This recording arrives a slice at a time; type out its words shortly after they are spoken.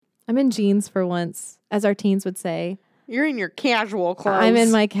I'm in jeans for once, as our teens would say. You're in your casual clothes. I'm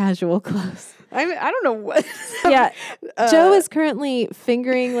in my casual clothes. I don't know what. Yeah. Joe is currently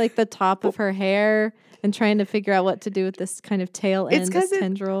fingering like the top of her hair and trying to figure out what to do with this kind of tail end, this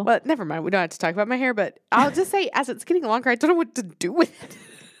tendril. Well, never mind. We don't have to talk about my hair, but I'll just say as it's getting longer, I don't know what to do with it.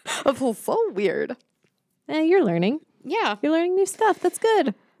 I feel so weird. You're learning. Yeah. You're learning new stuff. That's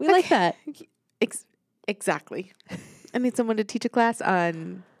good. We like that. Exactly. I need someone to teach a class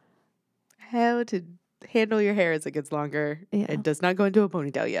on how to handle your hair as it gets longer. Yeah. It does not go into a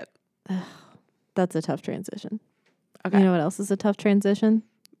ponytail yet. That's a tough transition. Okay. You know what else is a tough transition?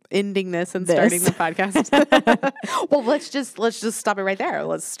 Ending this and starting the podcast. Well, let's just stop it right there.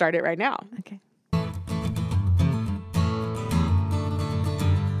 Let's start it right now. Okay.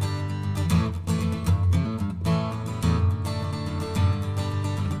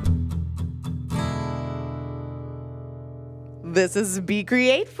 This is Be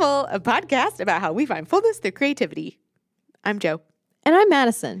Createful, a podcast about how we find fullness through creativity. I'm Joe. And I'm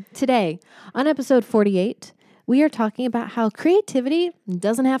Madison. Today, on episode 48, we are talking about how creativity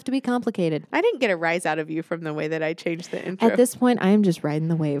doesn't have to be complicated. I didn't get a rise out of you from the way that I changed the intro. At this point, I am just riding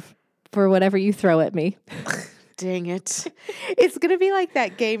the wave for whatever you throw at me. Dang it. It's going to be like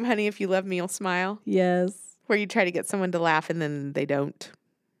that game, Honey, If You Love Me, You'll Smile. Yes. Where you try to get someone to laugh and then they don't.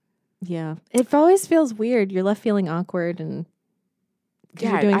 Yeah. It always feels weird. You're left feeling awkward and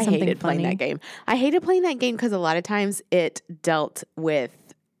you're doing something hated funny. Playing that game. I hated playing that game because a lot of times it dealt with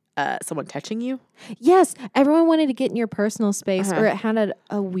someone touching you. Yes. Everyone wanted to get in your personal space or it had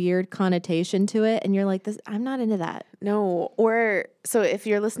a weird connotation to it. And you're like, I'm not into that. No. Or so if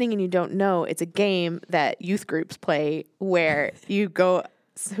you're listening and you don't know, it's a game that youth groups play where you go,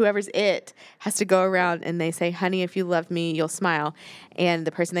 whoever's it has to go around and they say, honey, if you love me, you'll smile. And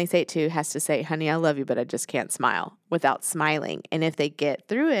the person they say it to has to say, honey, I love you, but I just can't smile without smiling. And if they get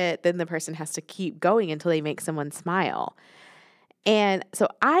through it, then the person has to keep going until they make someone smile. And so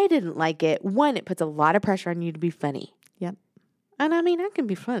I didn't like it. One, it puts a lot of pressure on you to be funny. Yep. And I mean, I can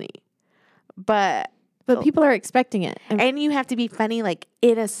be funny, but people are expecting it. And you have to be funny like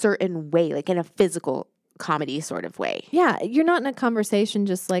in a certain way, like in a physical comedy sort of way. Yeah. You're not in a conversation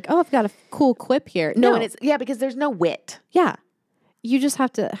just like, oh, I've got a cool quip here. No, and because there's no wit. Yeah. You just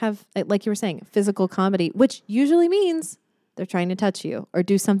have to have, like you were saying, physical comedy, which usually means they're trying to touch you or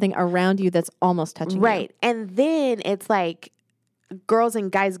do something around you that's almost touching you. Right. And then it's like girls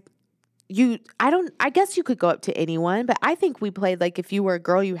and guys, I guess you could go up to anyone, but I think we played like if you were a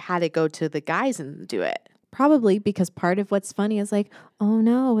girl, you had to go to the guys and do it. Probably because part of what's funny is like, oh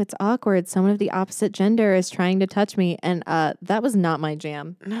no, it's awkward. Someone of the opposite gender is trying to touch me. And that was not my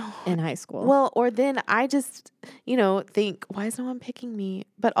jam in high school. Well, or then I just, think, why is no one picking me?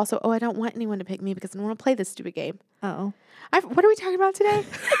 But also, I don't want anyone to pick me because I don't want to play this stupid game. Oh. What are we talking about today?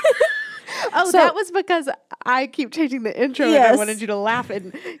 So, that was because I keep changing the intro and I wanted you to laugh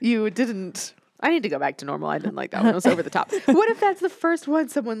and you didn't. I need to go back to normal. I didn't like that one. It was over the top. What if that's the first one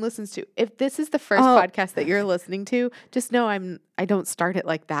someone listens to? If this is the first podcast that you're listening to, just know I don't start it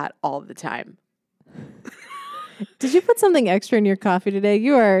like that all the time. Did you put something extra in your coffee today?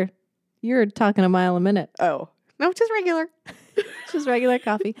 You're talking a mile a minute. Oh, no, just regular. Just regular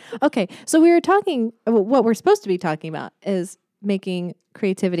coffee. Okay. So we were talking, what we're supposed to be talking about is making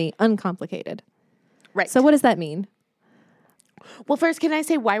creativity uncomplicated. Right. So what does that mean? Well, first, can I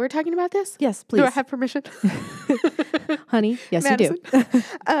say why we're talking about this? Yes, please. Do I have permission? Honey, yes, Madison. You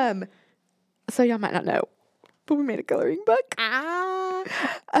do. So y'all might not know, but we made a coloring book.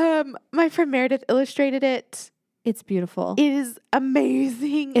 My friend Meredith illustrated it. It's beautiful. It is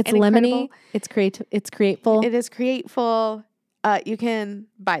amazing. It's and lemony. incredible. It's createful. It is createful. You can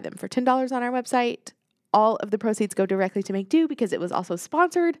buy them for $10 on our website. All of the proceeds go directly to Make Do because it was also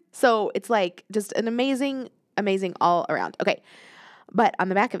sponsored. So it's like just an amazing all around. Okay. But on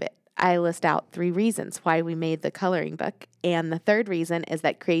the back of it, I list out 3 reasons why we made the coloring book. And the third reason is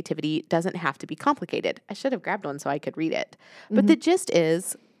that creativity doesn't have to be complicated. I should have grabbed one so I could read it. But the gist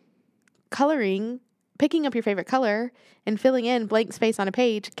is picking up your favorite color and filling in blank space on a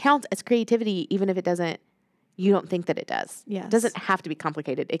page counts as creativity, even if you don't think that it does. Yes. It doesn't have to be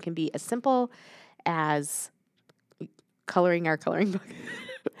complicated. It can be as simple as coloring our coloring book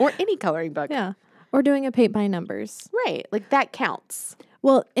or any coloring book. Yeah. Or doing a paint by numbers. Right. Like that counts.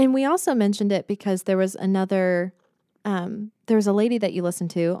 Well, and we also mentioned it because there was there was a lady that you listened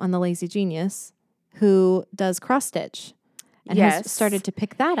to on The Lazy Genius who does cross stitch and has started to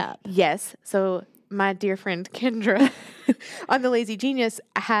pick that up. Yes. So my dear friend Kendra on The Lazy Genius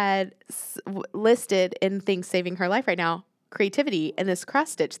had listed in things saving her life right now, creativity and this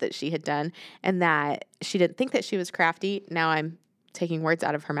cross stitch that she had done and that she didn't think that she was crafty. Now I'm taking words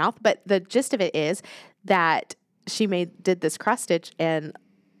out of her mouth. But the gist of it is that she did this cross stitch and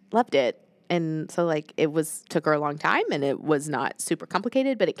loved it. And so like took her a long time and it was not super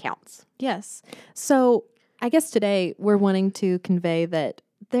complicated, but it counts. Yes. So I guess today we're wanting to convey that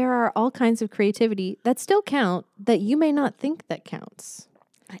there are all kinds of creativity that still count that you may not think that counts.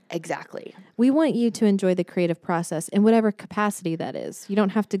 Exactly. We want you to enjoy the creative process in whatever capacity that is. You don't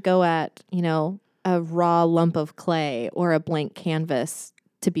have to go at, a raw lump of clay or a blank canvas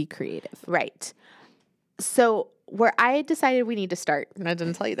to be creative. Right. So where I decided we need to start, and I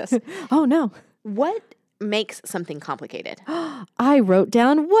didn't tell you this. Oh, no. What makes something complicated? I wrote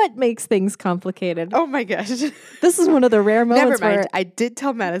down what makes things complicated. Oh my gosh. This is one of the rare moments Never mind. where I did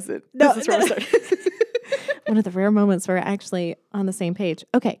tell Madison. This is where I started. One of the rare moments where we're actually on the same page.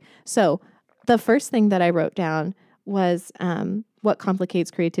 Okay, so the first thing that I wrote down was what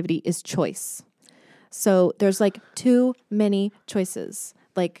complicates creativity is choice. So there's like too many choices,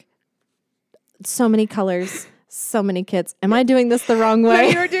 like so many colors, so many kits. Am I doing this the wrong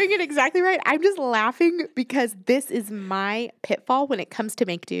way? No, you're doing it exactly right. I'm just laughing because this is my pitfall when it comes to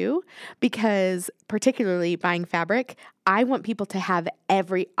make do, because particularly buying fabric, I want people to have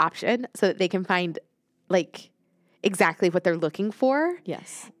every option so that they can find like exactly what they're looking for.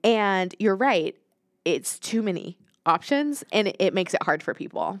 Yes. And you're right. It's too many options and it makes it hard for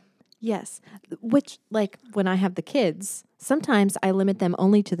people. Yes. Which, like when I have the kids, sometimes I limit them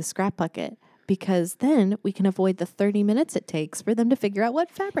only to the scrap bucket because then we can avoid the 30 minutes it takes for them to figure out what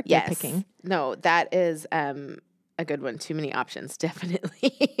fabric they're picking. No, that is a good one. Too many options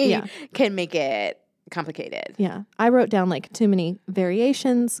definitely can make it complicated. Yeah. I wrote down like too many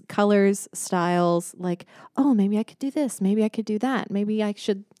variations, colors, styles, like, oh, maybe I could do this. Maybe I could do that. Maybe I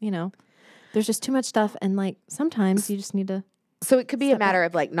should, there's just too much stuff. And like sometimes you just need to. So it could be a matter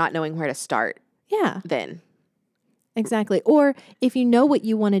of like not knowing where to start. Yeah. Then. Exactly. Or if you know what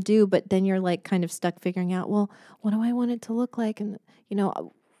you want to do, but then you're like kind of stuck figuring out, well, what do I want it to look like? And,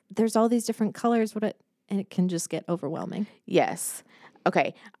 there's all these different colors. And it can just get overwhelming. Yes.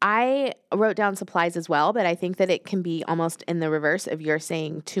 Okay, I wrote down supplies as well, but I think that it can be almost in the reverse of you're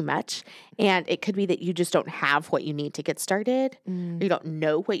saying too much. And it could be that you just don't have what you need to get started. Or you don't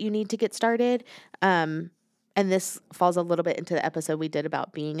know what you need to get started. And this falls a little bit into the episode we did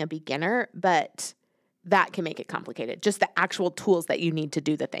about being a beginner, but that can make it complicated. Just the actual tools that you need to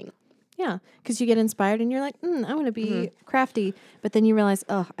do the thing. Yeah, because you get inspired and you're like, I want to be crafty. But then you realize,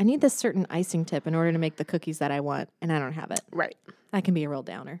 I need this certain icing tip in order to make the cookies that I want, and I don't have it. Right. That can be a real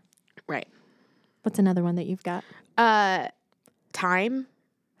downer. Right. What's another one that you've got? Time.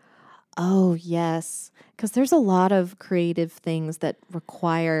 Oh, yes. Because there's a lot of creative things that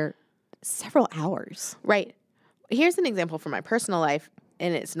require several hours. Right. Here's an example from my personal life,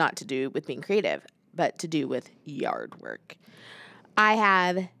 and it's not to do with being creative, but to do with yard work. I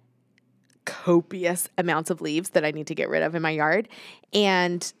have copious amounts of leaves that I need to get rid of in my yard.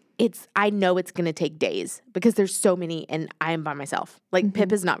 And I know it's going to take days because there's so many and I am by myself. Like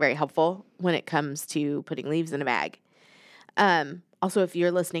Pip is not very helpful when it comes to putting leaves in a bag. Also, if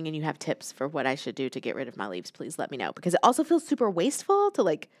you're listening and you have tips for what I should do to get rid of my leaves, please let me know because it also feels super wasteful to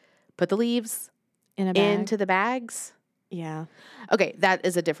like put the leaves into the bags. Yeah. Okay. That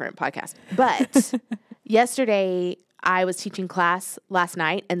is a different podcast. But yesterday I was teaching class last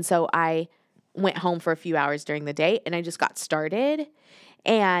night, and so I went home for a few hours during the day, and I just got started,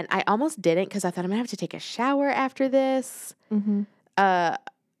 and I almost didn't because I thought I'm going to have to take a shower after this.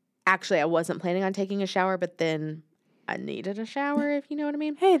 Actually, I wasn't planning on taking a shower, but then I needed a shower, if you know what I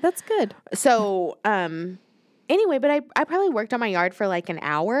mean. Hey, that's good. So, anyway, but I probably worked on my yard for like an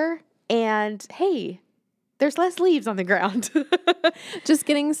hour, and hey, there's less leaves on the ground. Just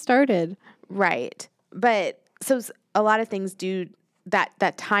getting started. Right. But so a lot of things do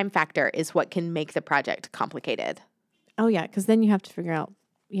that time factor is what can make the project complicated. Oh, yeah, because then you have to figure out,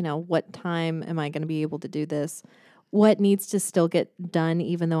 what time am I going to be able to do this? What needs to still get done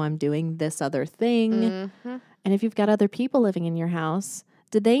even though I'm doing this other thing? Mm-hmm. And if you've got other people living in your house,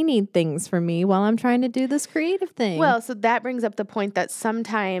 do they need things from me while I'm trying to do this creative thing? Well, so that brings up the point that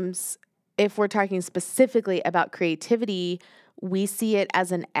sometimes if we're talking specifically about creativity, we see it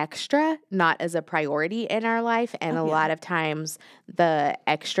as an extra, not as a priority in our life. And a lot of times the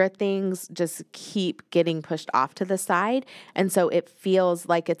extra things just keep getting pushed off to the side. And so it feels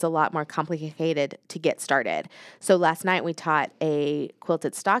like it's a lot more complicated to get started. So last night we taught a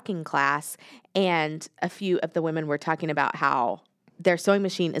quilted stocking class, and a few of the women were talking about how their sewing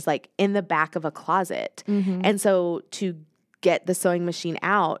machine is like in the back of a closet. Mm-hmm. And so to get the sewing machine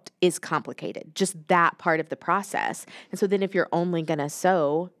out is complicated, just that part of the process. And so then if you're only going to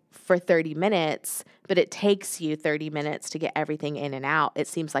sew for 30 minutes, but it takes you 30 minutes to get everything in and out, it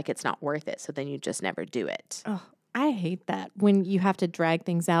seems like it's not worth it. So then you just never do it. Oh, I hate that when you have to drag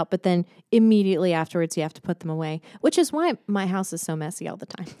things out, but then immediately afterwards you have to put them away, which is why my house is so messy all the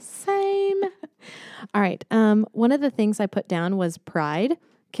time. Same. All right. One of the things I put down was pride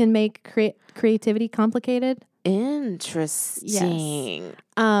can make creativity complicated. Interesting.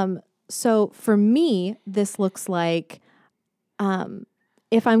 So for me, this looks like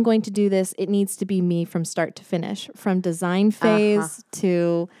if I'm going to do this, it needs to be me from start to finish, from design phase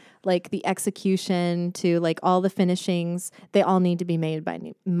to like the execution to like all the finishings. They all need to be made by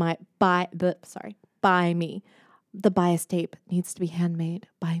me. The bias tape needs to be handmade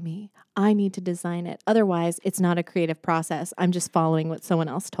by me. I need to design it. Otherwise, it's not a creative process. I'm just following what someone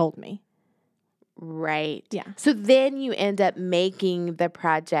else told me. Right. Yeah. So then you end up making the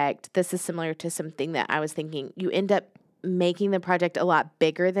project. This is similar to something that I was thinking. You end up making the project a lot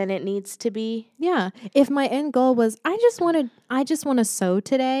bigger than it needs to be. Yeah. If my end goal was I just want to sew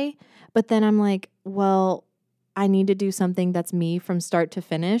today, but then I'm like, well, I need to do something that's me from start to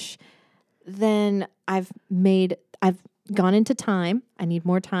finish, then I've gone into time. I need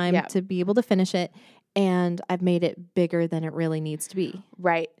more time to be able to finish it, and I've made it bigger than it really needs to be.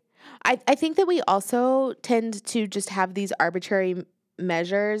 Right. I think that we also tend to just have these arbitrary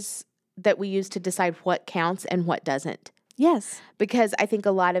measures that we use to decide what counts and what doesn't. Yes. Because I think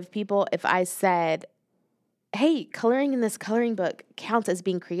a lot of people, if I said, hey, coloring in this coloring book counts as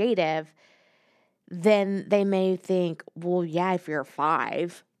being creative, then they may think, well, yeah, if you're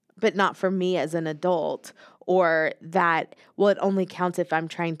 5, but not for me as an adult. Or that, well, it only counts if I'm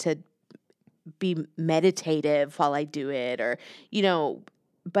trying to be meditative while I do it, or,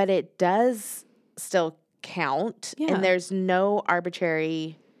 but it does still count. Yeah. And there's no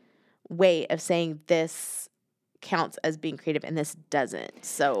arbitrary way of saying this counts as being creative and this doesn't.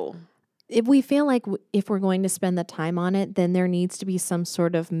 So if we feel like if we're going to spend the time on it, then there needs to be some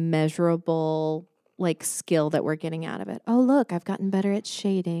sort of measurable like skill that we're getting out of it. Oh, look, I've gotten better at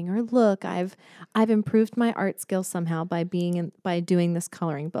shading, or look, I've improved my art skill somehow by doing this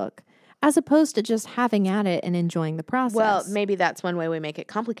coloring book, as opposed to just having at it and enjoying the process. Well, maybe that's one way we make it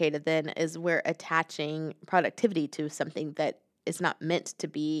complicated then, is we're attaching productivity to something that is not meant to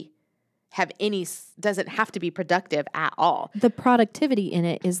doesn't have to be productive at all. The productivity in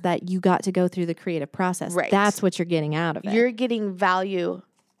it is that you got to go through the creative process. Right. That's what you're getting out of it. You're getting value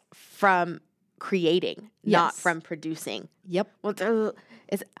from creating, not from producing. Yep. Well,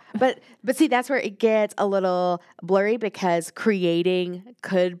 but see, that's where it gets a little blurry, because creating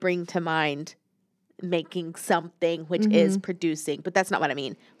could bring to mind making something, which is producing. But that's not what I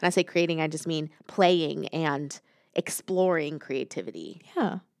mean. When I say creating, I just mean playing and exploring creativity.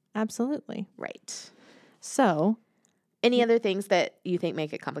 Yeah, absolutely. Right. So, any other things that you think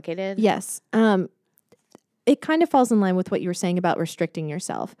make it complicated? Yes. It kind of falls in line with what you were saying about restricting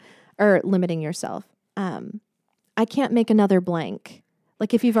yourself or limiting yourself. I can't make another blank.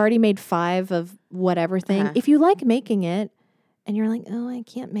 Like if you've already made 5 of whatever thing, if you like making it and you're like, oh, I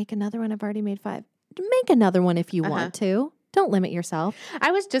can't make another one. I've already made 5. Make another one if you want to. Don't limit yourself.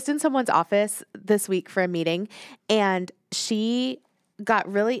 I was just in someone's office this week for a meeting, and she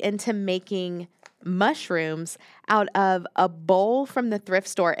got really into making mushrooms out of a bowl from the thrift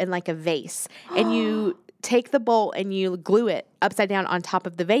store and like a vase. And you take the bowl and you glue it upside down on top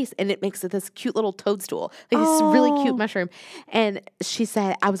of the vase, and it makes this cute little toadstool, like this really cute mushroom. And she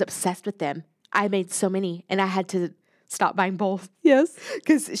said, I was obsessed with them. I made so many, and I had to stop buying bowls. Yes.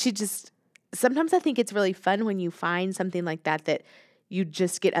 Because sometimes I think it's really fun when you find something like that you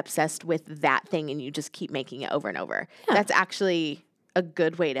just get obsessed with that thing and you just keep making it over and over. Yeah. That's actually a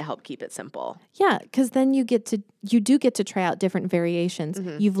good way to help keep it simple. Yeah, because then you do get to try out different variations.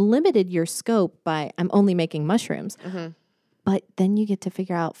 You've limited your scope by I'm only making mushrooms, but then you get to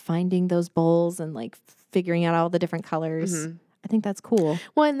figure out finding those bowls and like figuring out all the different colors. I think that's cool.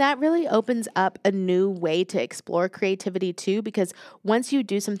 Well, and that really opens up a new way to explore creativity too, because once you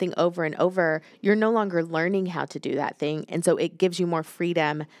do something over and over, you're no longer learning how to do that thing. And so it gives you more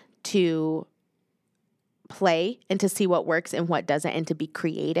freedom to play and to see what works and what doesn't, and to be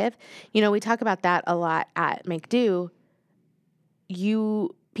creative. We talk about that a lot at Make Do.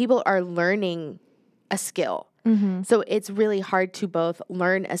 People are learning a skill. So it's really hard to both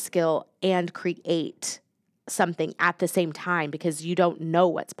learn a skill and create something at the same time, because you don't know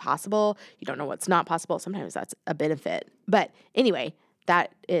what's possible. You don't know what's not possible. Sometimes that's a benefit. But anyway,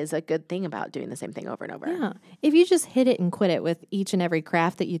 that is a good thing about doing the same thing over and over. Yeah. If you just hit it and quit it with each and every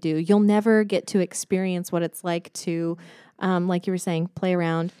craft that you do, you'll never get to experience what it's like to, like you were saying, play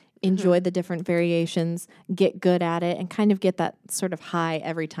around, enjoy the different variations, get good at it, and kind of get that sort of high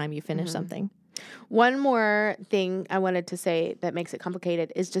every time you finish something. One more thing I wanted to say that makes it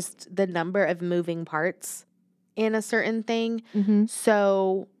complicated is just the number of moving parts in a certain thing.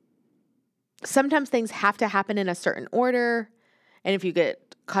 So sometimes things have to happen in a certain order. And if you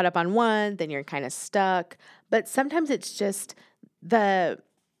get caught up on one, then you're kind of stuck. But sometimes it's just the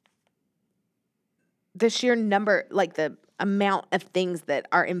sheer number, like the amount of things that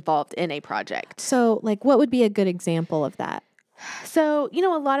are involved in a project. So, like, what would be a good example of that? So,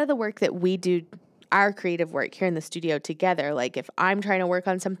 a lot of the work that we do, our creative work here in the studio together, like if I'm trying to work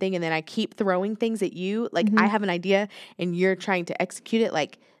on something and then I keep throwing things at you, like I have an idea and you're trying to execute it,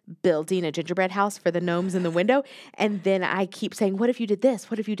 like building a gingerbread house for the gnomes in the window. And then I keep saying, what if you did this?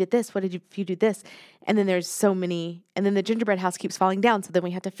 What if you did this? What if you do this? And then there's so many, and then the gingerbread house keeps falling down. So then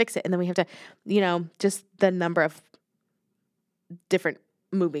we have to fix it. And then we have to, just the number of different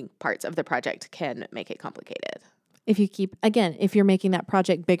moving parts of the project can make it complicated. If you're making that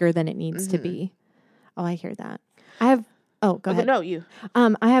project bigger than it needs to be. Oh, I hear that. Go ahead. No, you.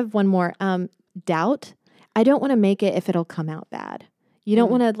 I have one more. Doubt. I don't want to make it if it'll come out bad. You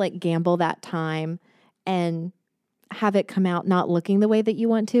don't want to like gamble that time and have it come out not looking the way that you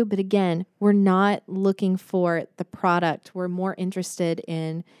want to. But again, we're not looking for the product. We're more interested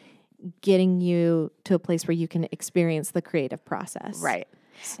in getting you to a place where you can experience the creative process. Right.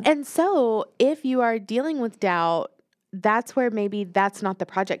 And so if you are dealing with doubt, that's where maybe that's not the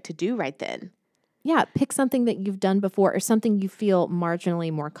project to do right then. Yeah, pick something that you've done before or something you feel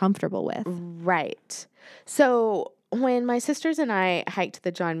marginally more comfortable with. Right. So when my sisters and I hiked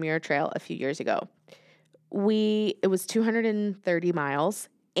the John Muir Trail a few years ago, it was 230 miles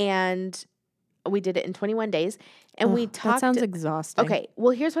and we did it in 21 days. And we talked. That sounds exhausting. Okay.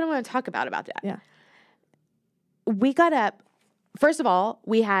 Well, here's what I want to talk about that. Yeah. We got up. First of all,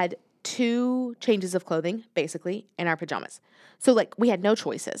 we had 2 changes of clothing, basically, in our pajamas. So, like, we had no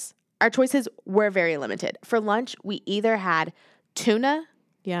choices. Our choices were very limited. For lunch, we either had tuna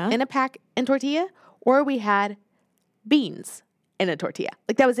in a pack and tortilla, or we had beans in a tortilla.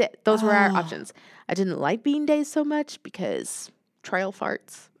 Like, that was it. Those were our options. I didn't like bean days so much because trail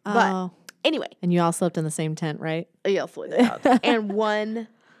farts. But anyway. And you all slept in the same tent, right? Yeah, and one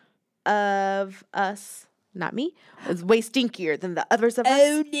of us, not me, was way stinkier than the others of us.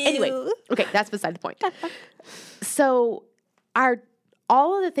 Oh, no. Anyway, okay, that's beside the point. So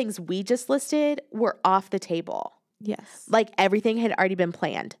all of the things we just listed were off the table. Yes. Like everything had already been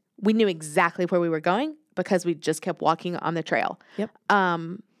planned. We knew exactly where we were going because we just kept walking on the trail. Yep.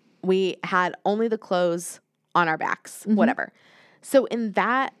 We had only the clothes on our backs, whatever. So in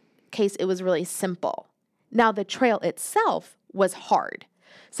that case, it was really simple. Now, the trail itself was hard.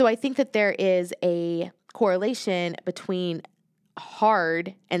 So I think that there is a correlation between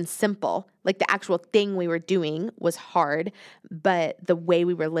hard and simple. Like the actual thing we were doing was hard, but the way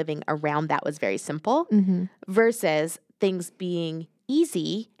we were living around that was very simple versus things being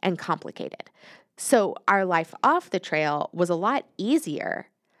easy and complicated. So our life off the trail was a lot easier,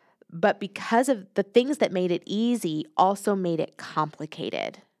 but because of the things that made it easy also made it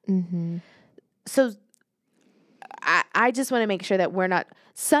complicated. So I just want to make sure that we're not,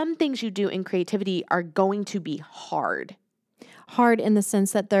 some things you do in creativity are going to be hard. Hard in the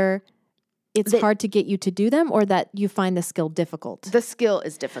sense that it's hard to get you to do them, or that you find the skill difficult? The skill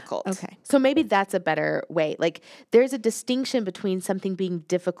is difficult. Okay. So maybe that's a better way. Like there's a distinction between something being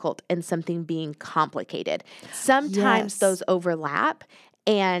difficult and something being complicated. Sometimes those overlap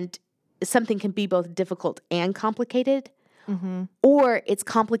and something can be both difficult and complicated, or it's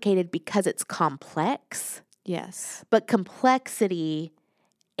complicated because it's complex. Yes. But complexity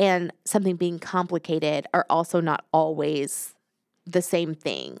and something being complicated are also not always the same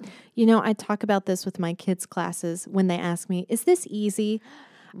thing. You know, I talk about this with my kids' classes when they ask me, is this easy?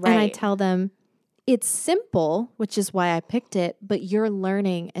 Right. And I tell them, it's simple, which is why I picked it, but you're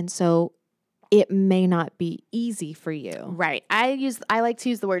learning. And so it may not be easy for you. Right. I like to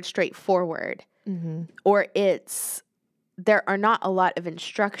use the word straightforward, or there are not a lot of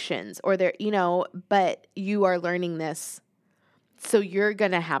instructions, or but you are learning this, so you're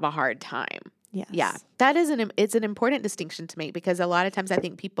going to have a hard time. Yes. Yeah. That is it's an important distinction to make, because a lot of times I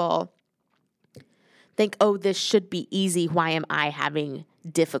think people think, oh, this should be easy. Why am I having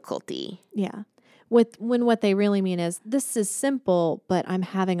difficulty? Yeah. When what they really mean is, this is simple, but I'm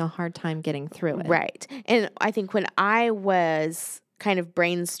having a hard time getting through it. Right. And I think when I was kind of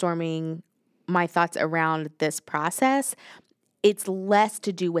brainstorming my thoughts around this process, it's less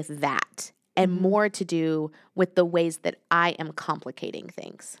to do with that and more to do with the ways that I am complicating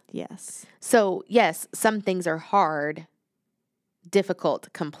things. Yes. So, yes, some things are hard,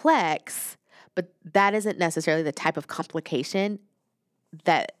 difficult, complex, but that isn't necessarily the type of complication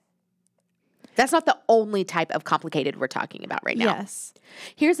that's not the only type of complicated we're talking about right now. Yes.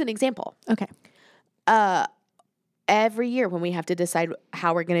 Here's an example. Okay. Every year when we have to decide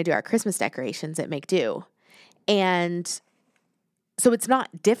how we're going to do our Christmas decorations at Make Do. And so it's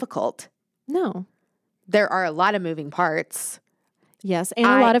not difficult. No. There are a lot of moving parts. Yes, and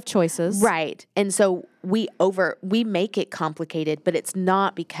a lot of choices. Right. And so we make it complicated, but it's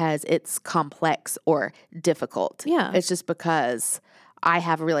not because it's complex or difficult. Yeah. It's just because I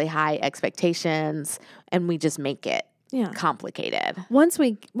have really high expectations and we just make it complicated. Once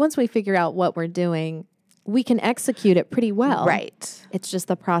we figure out what we're doing, we can execute it pretty well. Right. It's just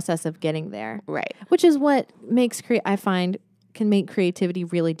the process of getting there. Right. Which is what makes I find can make creativity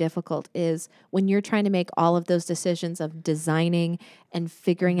really difficult is when you're trying to make all of those decisions of designing and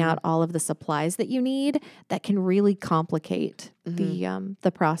figuring out all of the supplies that you need, that can really complicate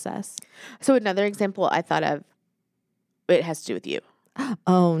the process. So another example I thought of, it has to do with you.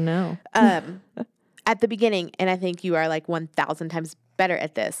 Oh no. At the beginning, and I think you are like 1,000 times better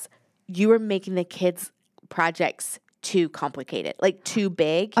at this, you were making the kids' projects too complicated, like too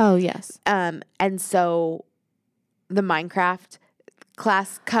big. Oh yes. And so the Minecraft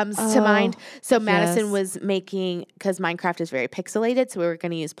class comes to mind. So Madison was making, because Minecraft is very pixelated, so we were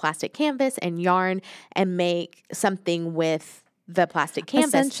going to use plastic canvas and yarn and make something with the plastic canvas.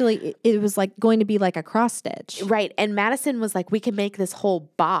 Essentially, it was like going to be like a cross stitch. Right. And Madison was like, we can make this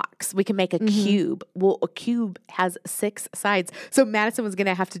whole box. We can make a cube. Well, a cube has 6 sides. So Madison was going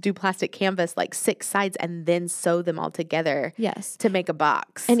to have to do plastic canvas, like 6 sides, and then sew them all together. Yes. To make a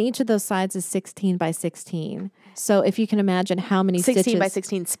box. And each of those sides is 16 by 16. So if you can imagine how many 16 stitches. by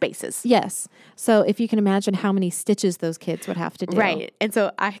 16 spaces. Yes. So if you can imagine how many stitches those kids would have to do. Right. And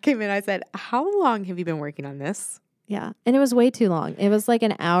so I came in and I said, how long have you been working on this? Yeah. And it was way too long. It was like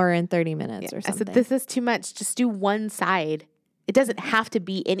an hour and 30 minutes or something. I said, this is too much. Just do one side. It doesn't have to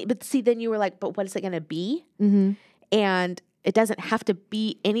be any. But see, then you were like, but what is it going to be? Mm-hmm. And it doesn't have to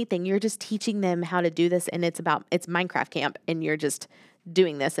be anything. You're just teaching them how to do this. And it's Minecraft camp. And you're just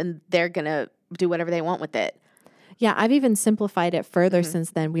doing this. And they're going to do whatever they want with it. Yeah. I've even simplified it further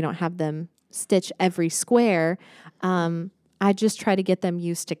since then. We don't have them stitch every square. I just try to get them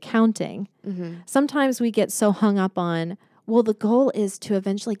used to counting. Sometimes we get so hung up on, well, the goal is to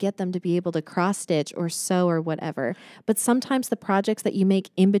eventually get them to be able to cross stitch or sew or whatever. But sometimes the projects that you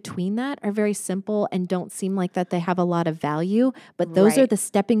make in between that are very simple and don't seem like that they have a lot of value. But those are the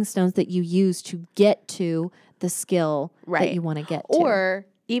stepping stones that you use to get to the skill that you want to get to. Or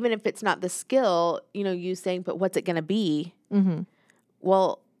even if it's not the skill, you saying, but what's it going to be?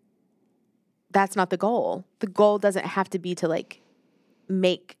 Well, that's not the goal. The goal doesn't have to be to like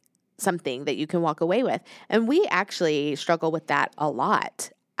make something that you can walk away with. And we actually struggle with that a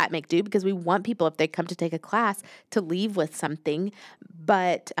lot at Make Do because we want people, if they come to take a class, to leave with something.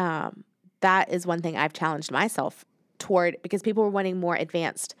 But that is one thing I've challenged myself toward, because people were wanting more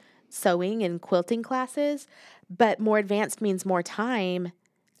advanced sewing and quilting classes, but more advanced means more time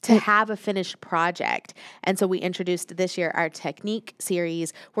to have a finished project. And so we introduced this year our technique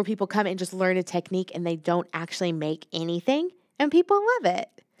series where people come and just learn a technique and they don't actually make anything, and people love it.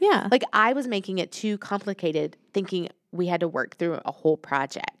 Yeah. Like I was making it too complicated thinking we had to work through a whole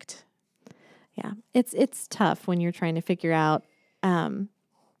project. Yeah. It's tough when you're trying to figure out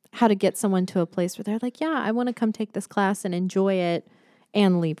how to get someone to a place where they're like, yeah, I want to come take this class and enjoy it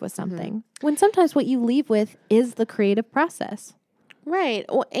and leave with something. When sometimes what you leave with is the creative process. Right.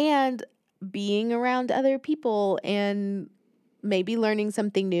 Well, and being around other people and maybe learning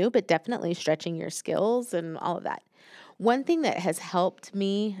something new, but definitely stretching your skills and all of that. One thing that has helped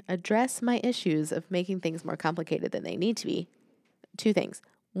me address my issues of making things more complicated than they need to be, 2 things.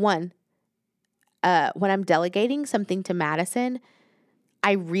 One, when I'm delegating something to Madison,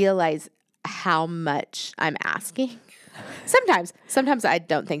 I realize how much I'm asking. Sometimes I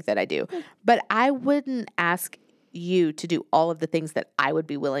don't think that I do, but I wouldn't ask you to do all of the things that I would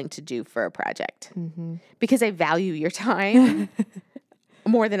be willing to do for a project because I value your time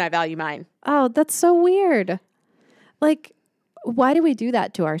more than I value mine. Oh, that's so weird. Like, why do we do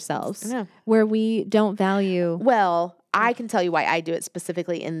that to ourselves? I know. Where we don't value? Well, I can tell you why I do it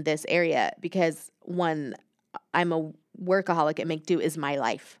specifically in this area because one, I'm a workaholic and Make Do is my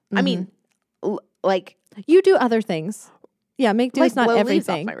life. I mean, like you do other things. Yeah, Make Do is not blow leaves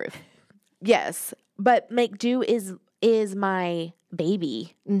everything. off my roof. Yes, but Make Do is my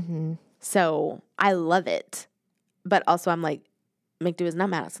baby. So I love it, but also I'm like, Make Do is not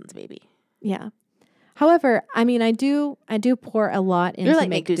Madison's baby. Yeah. However, I mean, I do pour a lot into You're like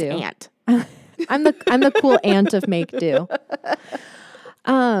Make Make Do's Do. aunt. I'm the cool aunt of make do.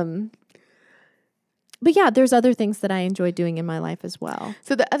 But yeah, there's other things that I enjoy doing in my life as well.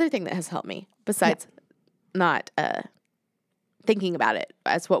 So the other thing that has helped me, besides not thinking about it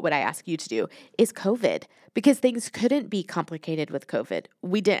as what would I ask you to do, is COVID. Because things couldn't be complicated with COVID.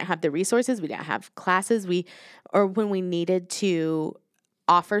 We didn't have the resources. We didn't have classes. Or when we needed to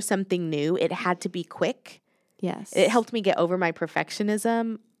offer something new, it had to be quick. Yes. It helped me get over my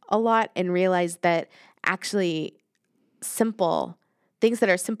perfectionism a lot and realize that actually things that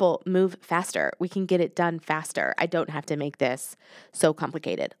are simple move faster. We can get it done faster. I don't have to make this so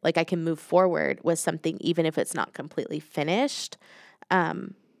complicated. Like I can move forward with something even if it's not completely finished.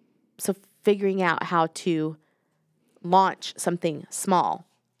 So figuring out how to launch something small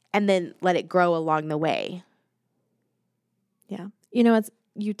and then let it grow along the way. Yeah.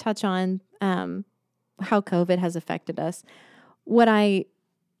 You touch on how COVID has affected us. What I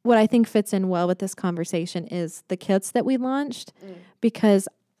think fits in well with this conversation is the kits that we launched, because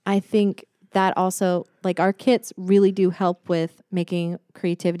I think that also, like, our kits really do help with making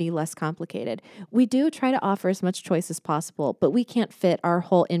creativity less complicated. We do try to offer as much choice as possible, but we can't fit our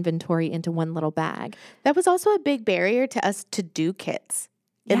whole inventory into one little bag. That was also a big barrier to us to do kits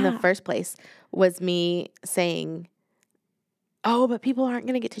in the first place, was me saying, oh, but people aren't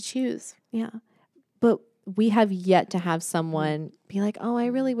going to get to choose. Yeah. But we have yet to have someone be like, oh, I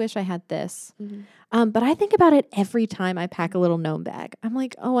really wish I had this. But I think about it every time I pack a little gnome bag. I'm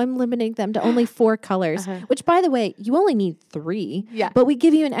like, oh, I'm limiting them to only 4 colors, which, by the way, you only need 3. Yeah. But we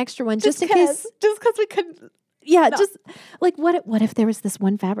give you an extra one just in case. Just because we couldn't. Yeah. Just like, what if there was this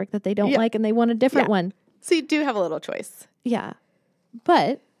one fabric that they don't like and they want a different one? So you do have a little choice. Yeah.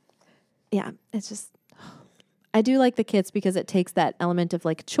 But yeah, it's just, I do like the kits because it takes that element of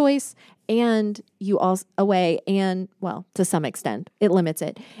like choice and you also away, and well, to some extent it limits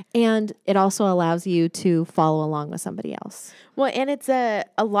it, and it also allows you to follow along with somebody else. Well, and it's a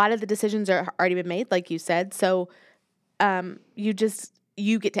lot of the decisions are already been made, like you said. So you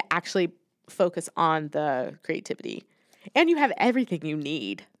get to actually focus on the creativity, and you have everything you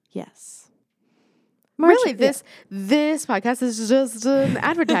need. Yes. Really, this podcast is just an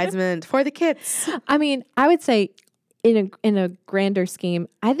advertisement for the kits. I mean, I would say in a grander scheme,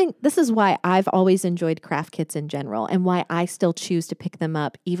 I think this is why I've always enjoyed craft kits in general and why I still choose to pick them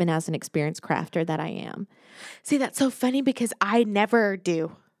up even as an experienced crafter that I am. See, that's so funny because I never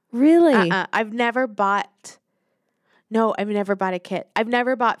do. Really? I've never bought a kit. I've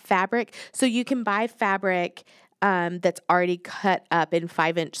never bought fabric. So you can buy fabric that's already cut up in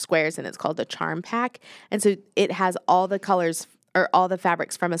 5-inch squares, and it's called a charm pack. And so it has all the colors or all the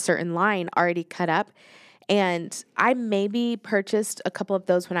fabrics from a certain line already cut up. And I maybe purchased a couple of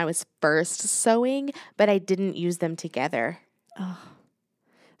those when I was first sewing, but I didn't use them together. Oh.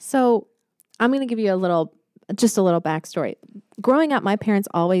 So I'm going to give you a little backstory. Growing up, my parents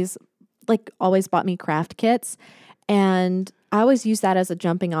always bought me craft kits, and I always used that as a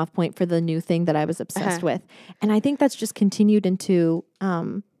jumping off point for the new thing that I was obsessed with. And I think that's just continued into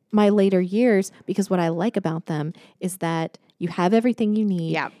my later years, because what I like about them is that you have everything you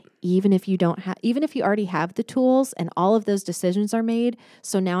need. Yeah. Even if you already have the tools and all of those decisions are made.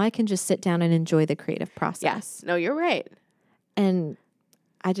 So now I can just sit down and enjoy the creative process. Yes. No, you're right. And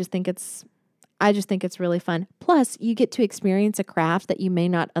I just think it's really fun. Plus, you get to experience a craft that you may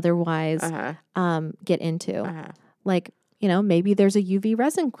not otherwise get into. Like, maybe there's a UV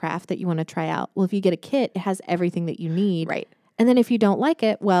resin craft that you want to try out. Well, if you get a kit, it has everything that you need. Right. And then if you don't like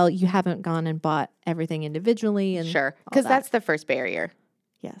it, well, you haven't gone and bought everything individually. And sure. Because that's the first barrier.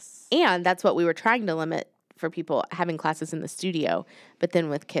 Yes. And that's what we were trying to limit for people having classes in the studio. But then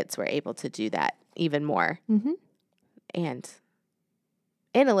with kits, we're able to do that even more. Mm-hmm. And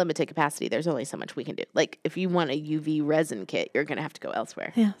in a limited capacity, there's only so much we can do. Like if you want a UV resin kit, you're going to have to go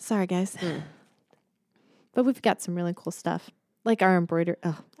elsewhere. Yeah. Sorry, guys. But we've got some really cool stuff. Like our embroidery.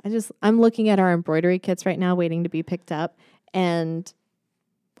 Oh, I'm looking at our embroidery kits right now, waiting to be picked up. And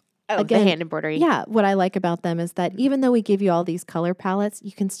again, the hand embroidery. Yeah. What I like about them is that even though we give you all these color palettes,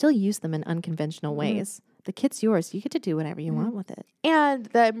 you can still use them in unconventional ways. The kit's yours. You get to do whatever you want with it. And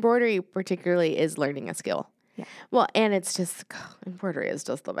the embroidery particularly is learning a skill. Yeah. Well, and it's just, embroidery is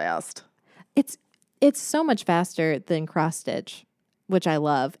just the best. It's so much faster than cross stitch, which I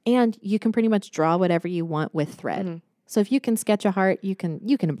love. And you can pretty much draw whatever you want with thread. So if you can sketch a heart, you can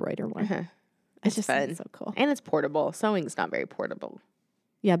embroider one. It's just fun. It's so cool. And it's portable. Sewing's not very portable.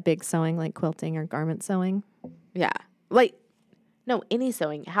 Yeah, big sewing like quilting or garment sewing. Yeah. No, any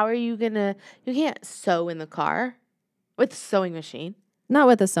sewing. How are you you can't sew in the car with a sewing machine. Not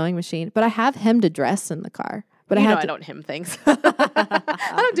with a sewing machine, but I have hemmed a dress in the car. But I don't hem things.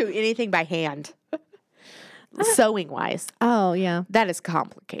 I don't do anything by hand. Sewing wise, Oh, yeah. that is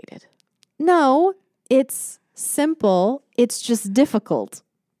complicated. No, it's simple. It's just difficult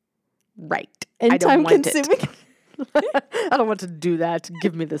Right. and I don't time want consuming. it. I don't want to do that.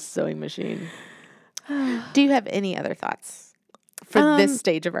 Give me the sewing machine. Do you have any other thoughts for this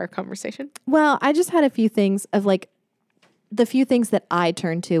stage of our conversation? Well, I just had a few things of like the few things that I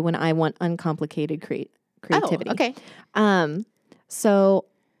turn to when I want uncomplicated creativity. Oh, okay. So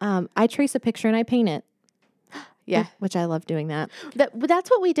I trace a picture and I paint it. Yeah. Which I love doing that.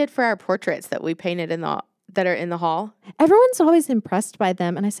 That's what we did for our portraits that we painted that are in the hall. Everyone's always impressed by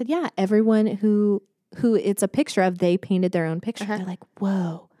them. And I said, yeah, everyone who it's a picture of, they painted their own picture. They're like,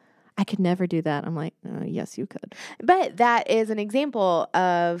 whoa, I could never do that. I'm like, yes, you could. But that is an example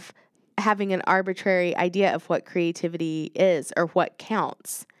of having an arbitrary idea of what creativity is or what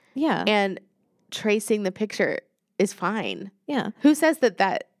counts. Yeah. And tracing the picture is fine. Yeah. Who says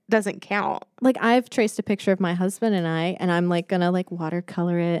that doesn't count? Like I've traced a picture of my husband and I'm like gonna like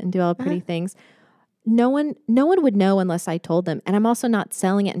watercolor it and do all pretty things. No one would know unless I told them. And I'm also not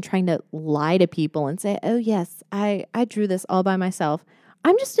selling it and trying to lie to people and say, oh yes, I drew this all by myself.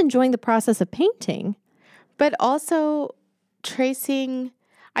 I'm just enjoying the process of painting. But also tracing,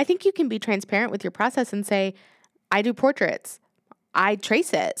 I think you can be transparent with your process and say, I do portraits. I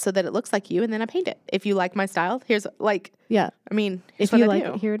trace it so that it looks like you, and then I paint it. If you like my style, here's like, Yeah. I mean, If here's you what I like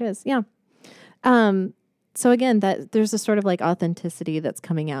do. it, here it is. Yeah. So again, that there's a sort of like authenticity that's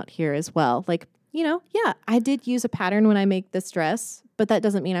coming out here as well. Like, yeah, I did use a pattern when I make this dress, but that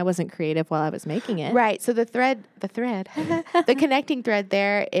doesn't mean I wasn't creative while I was making it. Right. So the connecting thread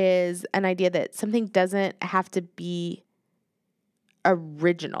there is an idea that something doesn't have to be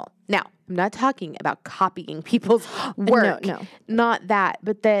original. Now, I'm not talking about copying people's work. No. Not that,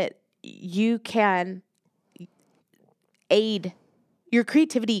 but that you can aid, your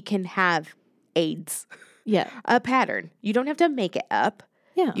creativity can have aids. Yeah. A pattern. You don't have to make it up.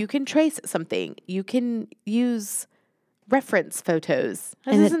 Yeah. You can trace something. You can use reference photos.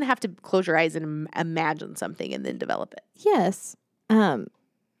 It And doesn't have to close your eyes and imagine something and then develop it. Yes.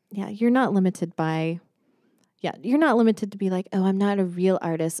 Yeah, you're not limited to be like, oh, I'm not a real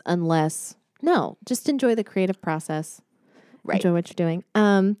artist unless, no, just enjoy the creative process. Right. Enjoy what you're doing.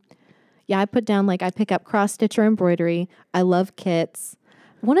 Yeah, I put down like I pick up cross stitch or embroidery. I love kits.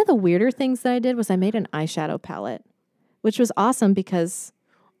 One of the weirder things that I did was I made an eyeshadow palette, which was awesome because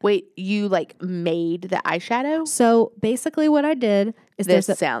Wait, you like made the eyeshadow? so basically what I did is This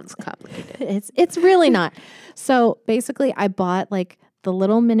sounds complicated. it's really not. So basically I bought like the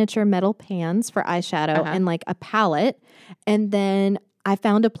little miniature metal pans for eyeshadow and like a palette. And then I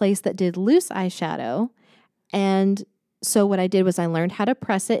found a place that did loose eyeshadow. And so what I did was I learned how to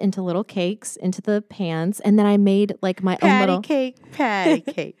press it into little cakes into the pans. And then I made like my own little Patty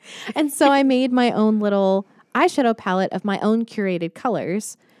cake. And so I made my own little eyeshadow palette of my own curated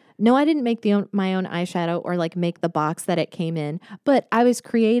colors. No, I didn't make my own eyeshadow or like make the box that it came in, but I was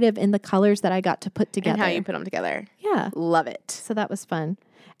creative in the colors that I got to put together. And how you put them together. Yeah. Love it. So that was fun.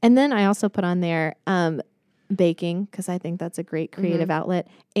 And then I also put on there baking because I think that's a great creative outlet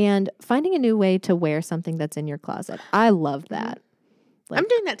and finding a new way to wear something that's in your closet. I love that. I'm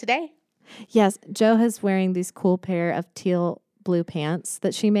doing that today. Yes. Joe is wearing these cool pair of teal blue pants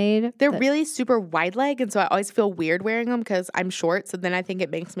that she made. They're really super wide leg, and so I always feel weird wearing them because I'm short, so then I think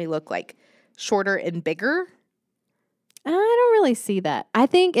it makes me look like shorter and bigger. I don't really see that. I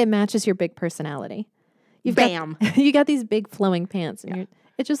think it matches your big personality. Bam. You got these big flowing pants, and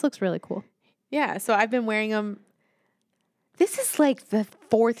it just looks really cool. Yeah, so I've been wearing them. This is like the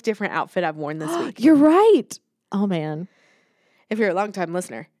 4th different outfit I've worn this week. You're right. Oh, man. If you're a long-time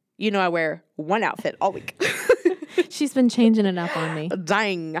listener, you know I wear one outfit all week. She's been changing it up on me.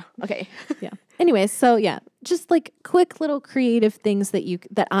 Dying. Okay. Yeah. Anyways, so yeah, just like quick little creative things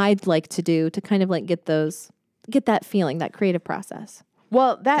that I'd like to do to kind of like get that feeling, that creative process.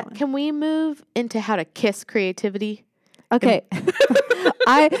 Well, can we move into how to kiss creativity? Okay.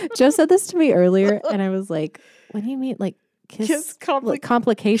 Joe said this to me earlier and I was like, what do you mean? Like kiss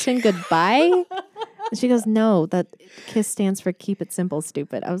complication goodbye? And she goes, no, that KISS stands for keep it simple,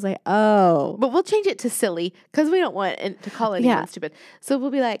 stupid. I was like, oh. But we'll change it to silly because we don't want to call anyone stupid. So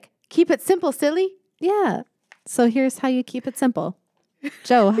we'll be like, keep it simple, silly. Yeah. So here's how you keep it simple.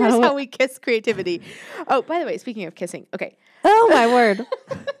 Joe, how we kiss creativity. Oh, by the way, speaking of kissing, okay. Oh, my word.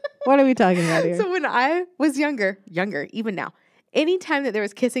 What are we talking about here? So when I was younger, even now, anytime that there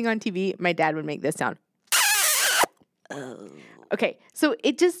was kissing on TV, my dad would make this sound. Okay, so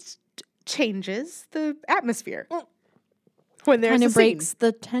it just changes the atmosphere when there's kind a of breaks scene.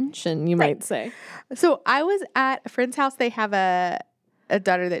 the tension, you might say. So I was at a friend's house. They have a a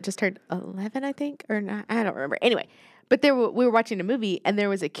daughter that just turned 11, I think, or not. I don't remember. Anyway, but we were watching a movie, and there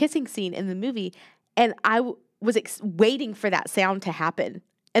was a kissing scene in the movie, and I was waiting for that sound to happen.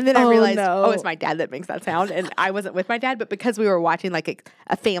 And then I realized, it's my dad that makes that sound. And I wasn't with my dad, but because we were watching like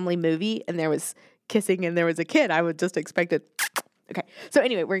a family movie and there was kissing and there was a kid, I would just expect it. Okay. So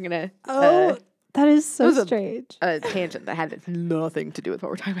anyway, we're going to. That is so strange. A tangent that had nothing to do with what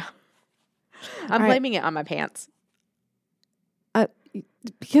we're talking about. I'm blaming it on my pants.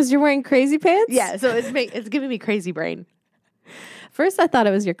 Because you're wearing crazy pants? Yeah. So it's giving me crazy brain. First, I thought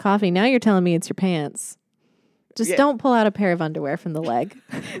it was your coffee. Now you're telling me it's your pants. Just don't pull out a pair of underwear from the leg.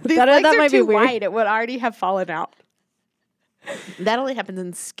 These legs are too wide. It would already have fallen out. That only happens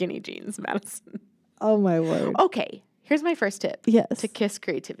in skinny jeans, Madison. Oh, my word. Okay. Here's my first tip. Yes. To kiss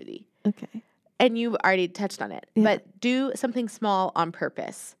creativity. Okay. And you've already touched on it. Yeah. But do something small on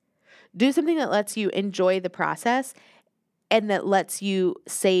purpose. Do something that lets you enjoy the process and that lets you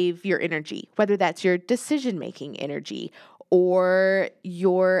save your energy, whether that's your decision-making energy or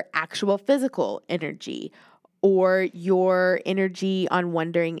your actual physical energy or your energy on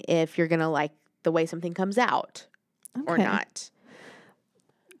wondering if you're going to like the way something comes out or not.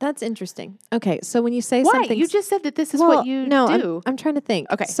 That's interesting. Okay, so when you say Why? something... You just said that this is what you do. I'm trying to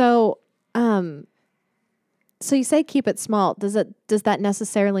think. Okay. So you say keep it small. Does that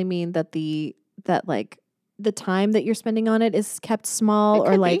necessarily mean that the time that you're spending on it is kept small,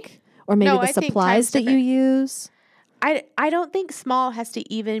 or maybe the supplies that you use? I don't think small has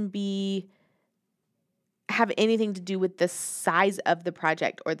to even have anything to do with the size of the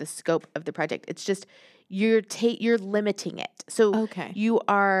project or the scope of the project. It's just you're limiting it. So you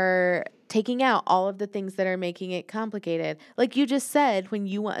are taking out all of the things that are making it complicated. Like you just said, when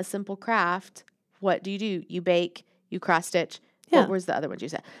you want a simple craft, what do? You bake, you cross stitch. Yeah. What was the other ones you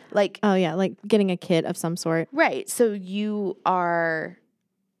said? Like getting a kit of some sort. Right. So you are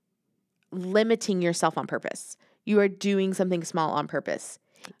limiting yourself on purpose. You are doing something small on purpose.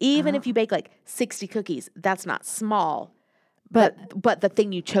 Even if you bake like 60 cookies, that's not small. But the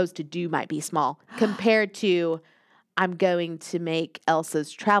thing you chose to do might be small compared to I'm going to make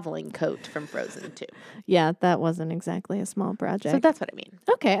Elsa's traveling coat from Frozen 2. Yeah, that wasn't exactly a small project. So that's what I mean.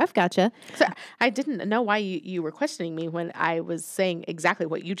 Okay, I've gotcha. So I didn't know why you were questioning me when I was saying exactly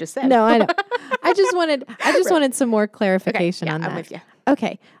what you just said. No, I know. I just wanted some more clarification on that. I'm with you.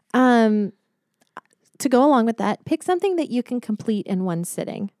 Okay. To go along with that, pick something that you can complete in one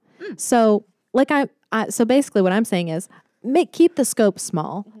sitting. So, so basically, what I'm saying is, keep the scope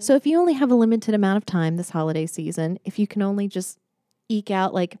small. Mm-hmm. So, if you only have a limited amount of time this holiday season, if you can only just eke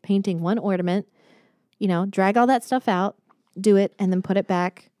out like painting one ornament, drag all that stuff out, do it, and then put it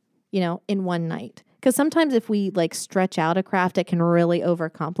back, in one night. Because sometimes if we stretch out a craft, it can really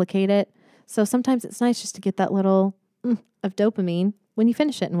overcomplicate it. So sometimes it's nice just to get that little of dopamine when you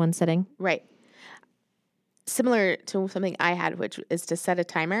finish it in one sitting. Right. Similar to something I had, which is to set a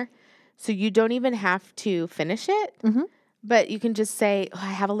timer. So you don't even have to finish it, but you can just say,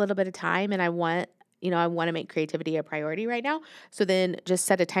 I have a little bit of time and I want to make creativity a priority right now. So then just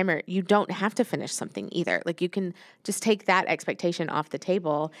set a timer. You don't have to finish something either. Like you can just take that expectation off the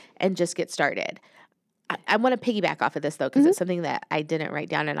table and just get started. I want to piggyback off of this though, because it's something that I didn't write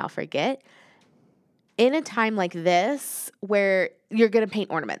down and I'll forget. In a time like this where you're going to paint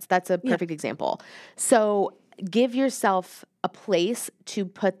ornaments, that's a perfect example. So give yourself a place to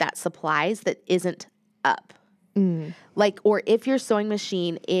put that supplies that isn't up. Or if your sewing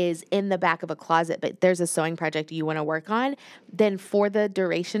machine is in the back of a closet, but there's a sewing project you want to work on, then for the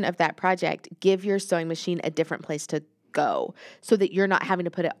duration of that project, give your sewing machine a different place to go so that you're not having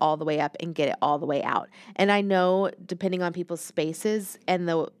to put it all the way up and get it all the way out. And I know depending on people's spaces and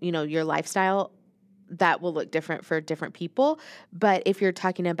your lifestyle, that will look different for different people. But if you're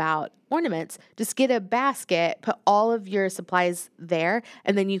talking about ornaments, just get a basket, put all of your supplies there,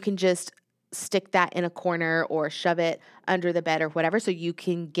 and then you can just stick that in a corner or shove it under the bed or whatever so you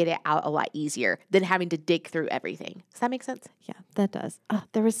can get it out a lot easier than having to dig through everything. Does that make sense? Yeah, that does.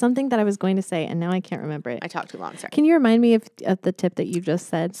 There was something that I was going to say, and now I can't remember it. I talked too long, sorry. Can you remind me of the tip that you just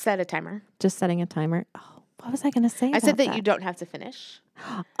said? Set a timer. Just setting a timer. Oh, what was I going to say? I said that you don't have to finish.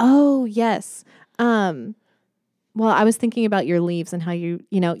 Oh, yes. Well, I was thinking about your leaves and how you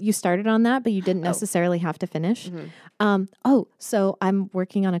started on that, but you didn't necessarily have to finish. So I'm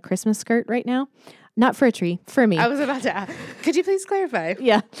working on a Christmas skirt right now. Not for a tree, for me. I was about to ask. Could you please clarify?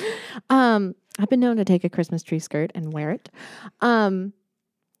 Yeah. I've been known to take a Christmas tree skirt and wear it.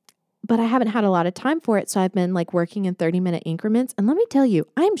 But I haven't had a lot of time for it, so I've been working in 30-minute increments. And let me tell you,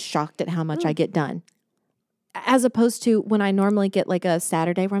 I'm shocked at how much I get done. As opposed to when I normally get a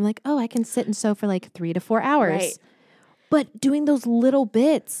Saturday where I'm I can sit and sew for 3 to 4 hours. Right. But doing those little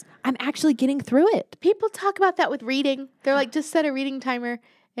bits, I'm actually getting through it. People talk about that with reading. They're like, just set a reading timer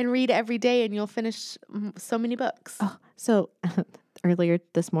and read every day and you'll finish so many books. Oh, so earlier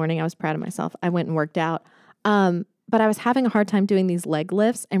this morning, I was proud of myself. I went and worked out. But I was having a hard time doing these leg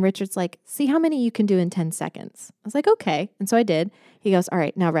lifts. And Richard's like, see how many you can do in 10 seconds. I was like, okay. And so I did. He goes, all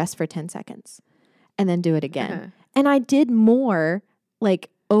right, now rest for 10 seconds and then do it again. Uh-huh. And I did more like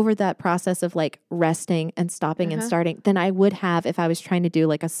over that process of like resting and stopping and starting than I would have if I was trying to do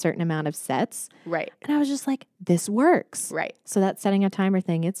like a certain amount of sets. Right. And I was just like, this works. Right. So that setting a timer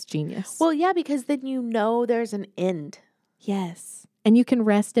thing, it's genius. Well, yeah, because then you know there's an end. Yes. And you can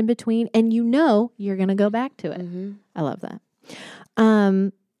rest in between and you know you're going to go back to it. Mm-hmm. I love that.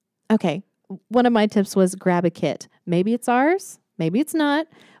 Okay. One of my tips was grab a kit. Maybe it's ours, maybe it's not,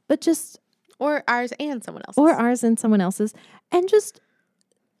 but just Or ours and someone else's. or ours and someone else's, and just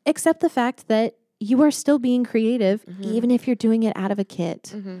accept the fact that you are still being creative, even if you're doing it out of a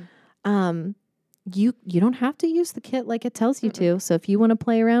kit. You don't have to use the kit like it tells you to. So if you want to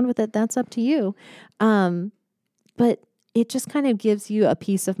play around with it, that's up to you. But it just kind of gives you a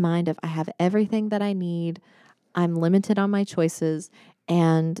peace of mind of I have everything that I need. I'm limited on my choices.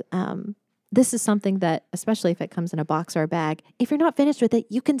 And this is something that, especially if it comes in a box or a bag, if you're not finished with it,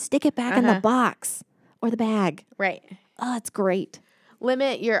 you can stick it back in the box or the bag. Right. Oh, it's great.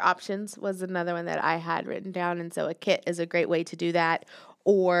 Limit your options was another one that I had written down. And so a kit is a great way to do that.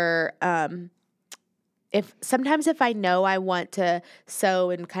 Or if I know I want to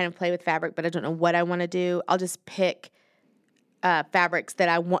sew and kind of play with fabric, but I don't know what I want to do, I'll just pick fabrics that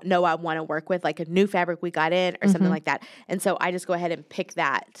I want to work with, like a new fabric we got in or something like that. And so I just go ahead and pick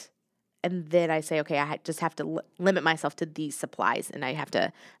that. And then I say, okay, I just have to limit myself to these supplies. And I'm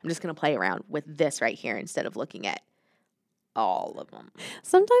just going to play around with this right here instead of looking at all of them.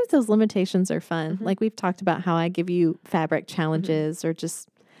 Sometimes those limitations are fun. Like we've talked about how I give you fabric challenges or just,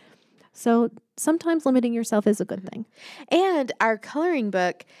 so sometimes limiting yourself is a good thing. And our coloring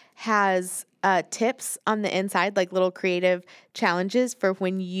book has tips on the inside, like little creative challenges for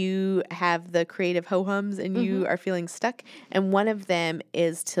when you have the creative ho-hums and you are feeling stuck. And one of them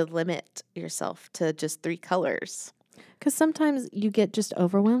is to limit yourself to just 3 colors. Because sometimes you get just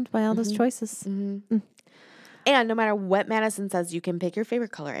overwhelmed by all those choices. And no matter what Madison says, you can pick your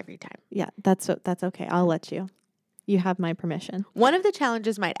favorite color every time. Yeah, that's okay. I'll let you. You have my permission. One of the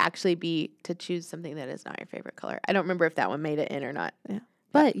challenges might actually be to choose something that is not your favorite color. I don't remember if that one made it in or not. Yeah.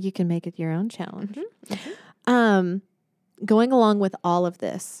 But you can make it your own challenge. Going along with all of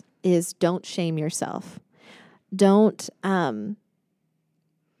this is don't shame yourself. Don't,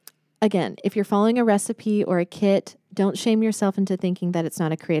 again, if you're following a recipe or a kit, don't shame yourself into thinking that it's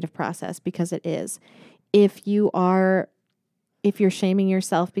not a creative process, because it is. If you're shaming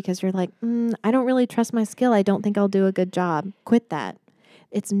yourself because you're like, I don't really trust my skill, I don't think I'll do a good job, quit that.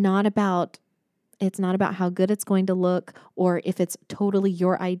 It's not about how good it's going to look or if it's totally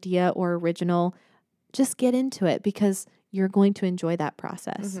your idea or original. Just get into it because you're going to enjoy that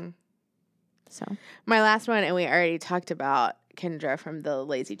process. So my last one, and we already talked about Kendra from the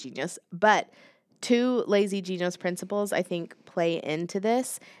Lazy Genius, but 2 Lazy Genius principles I think play into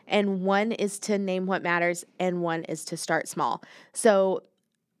this. And one is to name what matters and one is to start small. So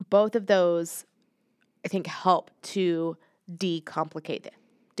both of those I think help to decomplicate.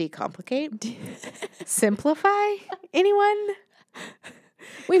 Simplify? Anyone?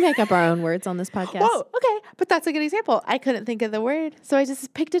 we make up our own words on this podcast. Whoa, okay. But that's a good example. I couldn't think of the word, so I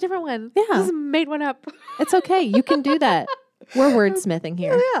just picked a different one. Yeah. Just made one up. It's okay. You can do that. We're wordsmithing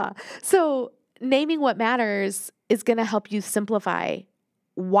here. Yeah. So naming what matters is going to help you simplify.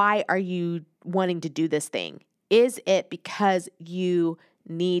 Why are you wanting to do this thing? Is it because you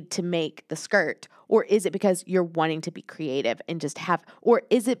need to make the skirt? Or is it because you're wanting to be creative and just have, or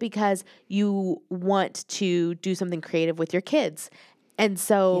is it because you want to do something creative with your kids? And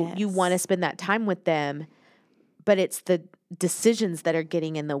so you want to spend that time with them, but it's the decisions that are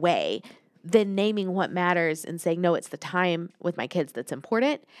getting in the way. Then naming what matters and saying, no, it's the time with my kids that's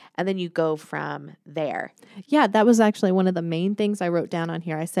important. And then you go from there. Yeah, that was actually one of the main things I wrote down on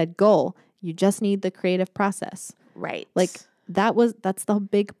here. I said, goal, you just need the creative process. Right. Like that's the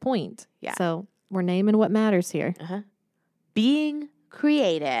big point. Yeah. So we're naming what matters here. Being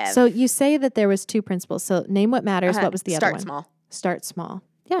creative. So you say that there was 2 principles. So name what matters. What was the other one? Start small. Start small.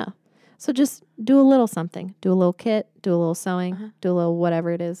 Yeah. So just do a little something. Do a little kit. Do a little sewing. Do a little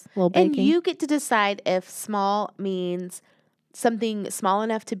whatever it is. A little baking. And you get to decide if small means something small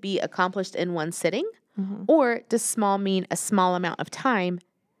enough to be accomplished in one sitting, or does small mean a small amount of time,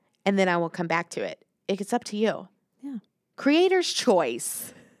 and then I will come back to it. It's up to you. Yeah. Creator's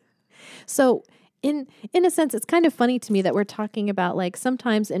choice. So in a sense, it's kind of funny to me that we're talking about like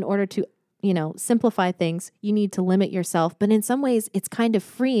sometimes in order to, simplify things, you need to limit yourself. But in some ways, it's kind of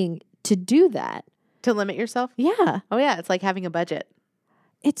freeing to do that. To limit yourself? Yeah. Oh, yeah. It's like having a budget.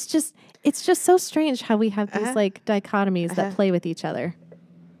 It's just so strange how we have these like dichotomies that play with each other.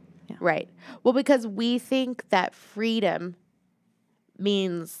 Yeah. Right. Well, because we think that freedom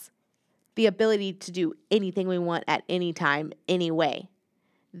means the ability to do anything we want at any time, anyway.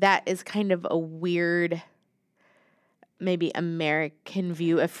 That is kind of a weird, maybe American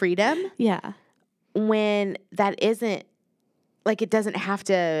view of freedom. Yeah. When that isn't, like, it doesn't have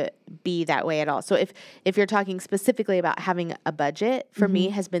to be that way at all. So if you're talking specifically about having a budget, for me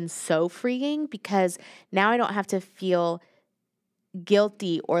has been so freeing because now I don't have to feel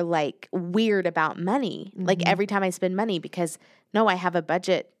guilty or like weird about money. Like every time I spend money, because no, I have a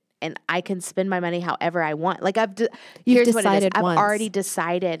budget and I can spend my money however I want. Like here's what it is. I've already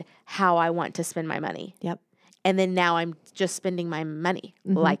decided how I want to spend my money. Yep. And then now I'm just spending my money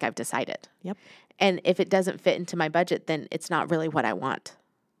like I've decided. Yep. And if it doesn't fit into my budget, then it's not really what I want.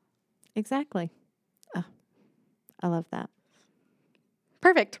 Exactly. Oh, I love that.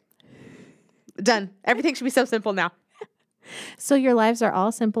 Perfect. Done. Everything should be so simple now. So your lives are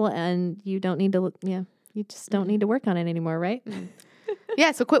all simple and you don't need to, you just don't need to work on it anymore, right?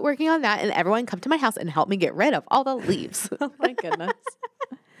 Yeah, so quit working on that and everyone come to my house and help me get rid of all the leaves. Oh my goodness.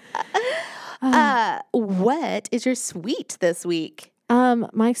 What is your sweet this week?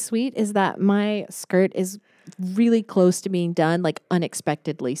 My sweet is that my skirt is really close to being done, like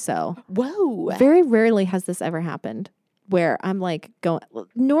unexpectedly so. Whoa. Very rarely has this ever happened where I'm like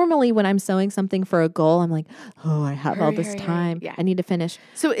normally when I'm sewing something for a goal, I'm like, oh, I have all this time. Yeah. I need to finish.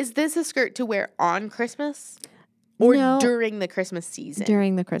 So is this a skirt to wear on Christmas or No, during the Christmas season?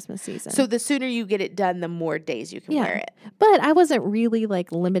 during the Christmas season. So the sooner you get it done, the more days you can wear it. But I wasn't really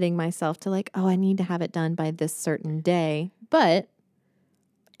like limiting myself to like, oh, I need to have it done by this certain day. But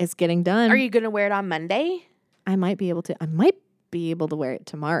it's getting done. Are you going to wear it on Monday? I might be able to wear it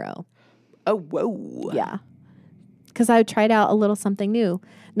tomorrow. Oh, whoa. Yeah. Because I tried out a little something new.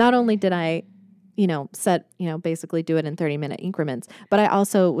 Not only did I, basically do it in 30-minute increments, but I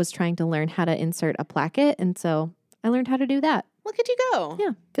also was trying to learn how to insert a placket. And so I learned how to do that. Look at you go.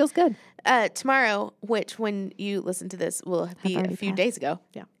 Yeah. Feels good. Tomorrow, which when you listen to this will be a few days ago,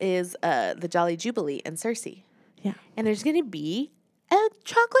 is the Jolly Jubilee in Cersei. Yeah. And there's going to be a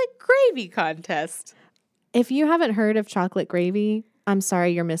chocolate gravy contest. If you haven't heard of chocolate gravy, I'm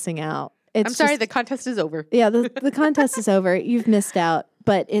sorry you're missing out. I'm sorry, the contest is over. Yeah, the contest is over. You've missed out.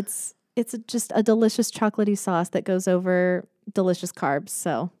 But it's just a delicious chocolatey sauce that goes over delicious carbs.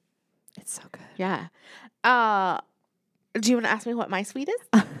 So it's so good. Yeah. Do you want to ask me what my sweet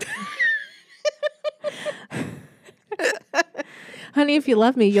is? Honey, if you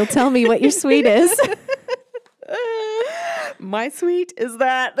love me, you'll tell me what your sweet is. My sweet is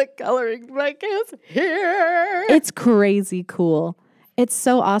that the coloring book is here. It's crazy cool. It's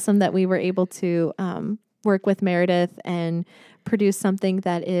so awesome that we were able to work with Meredith and produce something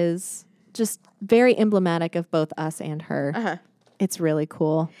that is just very emblematic of both us and her. Uh-huh. It's really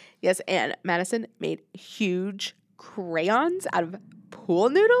cool. Yes, and Madison made huge crayons out of pool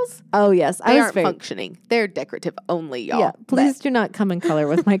noodles. Oh, yes. They aren't functioning. They're decorative only, y'all. Yeah, please do not come in color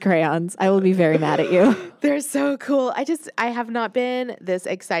with my crayons. I will be very mad at you. They're so cool. I have not been this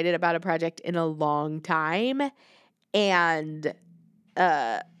excited about a project in a long time. And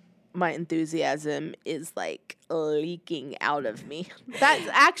my enthusiasm is like leaking out of me.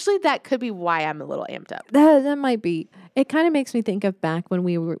 That could be why I'm a little amped up. That might be. It kind of makes me think of back when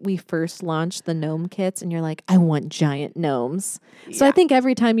we first launched the gnome kits and you're like, I want giant gnomes. So I think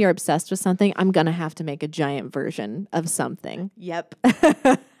every time you're obsessed with something, I'm going to have to make a giant version of something. Yep.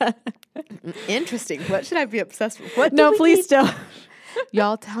 Interesting. What should I be obsessed with? What no, please don't.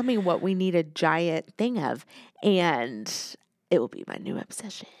 Y'all tell me what we need a giant thing of, and it will be my new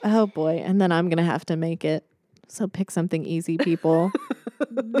obsession. Oh, boy. And then I'm going to have to make it. So pick something easy, people.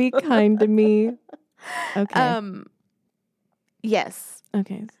 Be kind to me. Okay. Yes.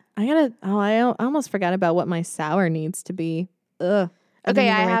 Okay. I almost forgot about what my sour needs to be. Ugh. Okay,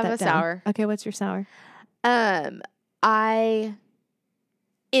 I have a sour. Okay, what's your sour? I,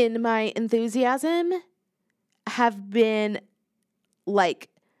 in my enthusiasm, have been like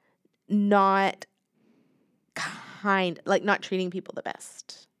not treating people the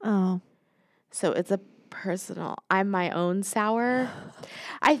best. Oh. So it's a I'm my own sour.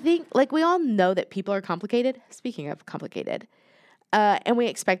 I think, like, we all know that people are complicated. Speaking of complicated, and we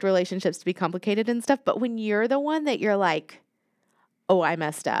expect relationships to be complicated and stuff. But when you're the one that you're like, oh, I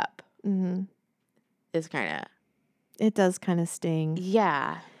messed up, Mm-hmm. is kind of. It does kind of sting.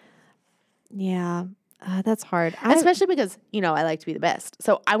 Yeah. Yeah. That's hard. Especially because, I like to be the best.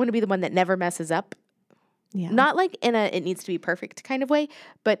 So I want to be the one that never messes up. Yeah. Not like in a it needs to be perfect kind of way,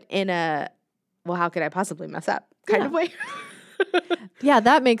 but in a, well, how could I possibly mess up kind of way? Yeah,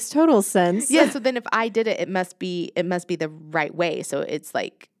 that makes total sense. Yeah, so then if I did it, it must be the right way. So it's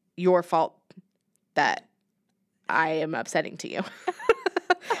like your fault that I am upsetting to you.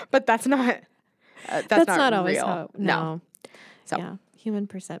 But that's not that's not always real. how. No. So Yeah, human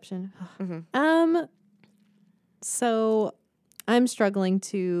perception. mhm. So I'm struggling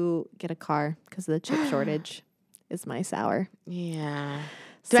to get a car because of the chip shortage. Is my sour. Yeah.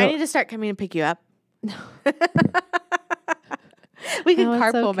 Do I need to start coming and pick you up? No. We can No, it's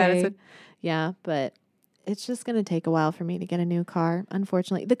carpool, okay. Madison. Yeah, but it's just going to take a while for me to get a new car.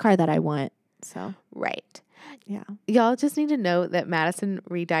 Unfortunately, the car that I want. So, Right. yeah. Y'all just need to know that Madison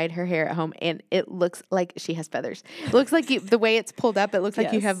re-dyed her hair at home, and it looks like she has feathers. It looks like the way it's pulled up, it looks like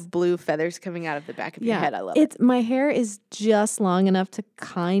you Yes. have blue feathers coming out of the back of your head. I love it. My hair is just long enough to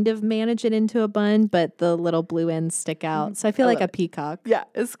kind of manage it into a bun, but the little blue ends stick out. So I feel I like a love it. peacock. Yeah,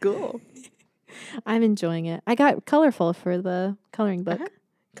 it's cool. I'm enjoying it. I got colorful for the coloring book.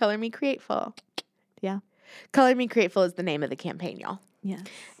 Color Me Createful. Yeah. Color Me Createful is the name of the campaign, y'all. Yeah.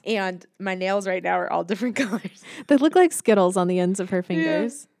 And my nails right now are all different colors. They look like Skittles on the ends of her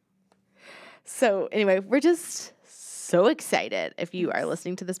fingers. So anyway, we're just so excited. If you are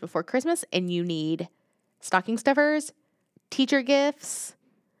listening to this before Christmas and you need stocking stuffers, teacher gifts.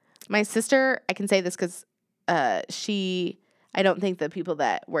 My sister, I can say this because I don't think the people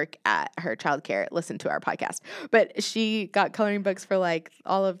that work at her childcare listen to our podcast, but she got coloring books for like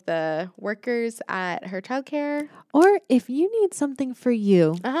all of the workers at her childcare. Or if you need something for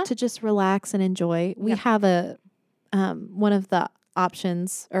you Uh-huh. to just relax and enjoy, we Yeah. have one of the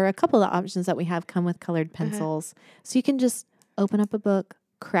options or a couple of the options that we have come with colored pencils. So you can just open up a book,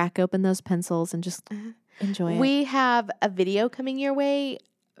 crack open those pencils, and just enjoy it. We have a video coming your way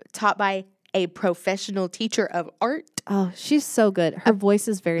taught by a professional teacher of art Oh, she's so good. Her voice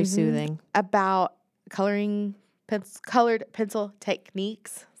is very soothing. about colored pencil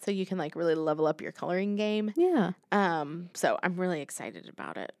techniques, so you can like really level up your coloring game. Yeah, So I'm really excited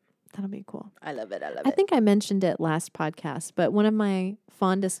about it. that'll be cool. I love it. I think I mentioned it last podcast, but one of my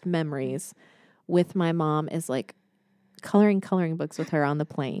fondest memories with my mom is like coloring books with her on the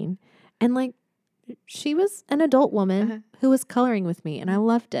plane. And like she was an adult woman who was coloring with me, and I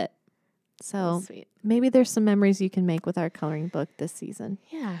loved it. So Sweet. maybe there's some memories you can make with our coloring book this season.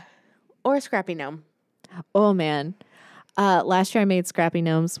 Yeah. Or a Scrappy Gnome. Oh man. Last year I made Scrappy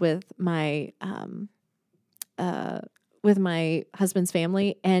Gnomes with my husband's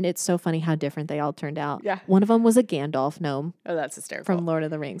family, and it's so funny how different they all turned out. Yeah. One of them was a Gandalf gnome Oh, that's hysterical. from Lord of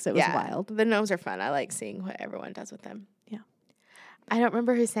the Rings. It was wild. The gnomes are fun. I like seeing what everyone does with them. Yeah. I don't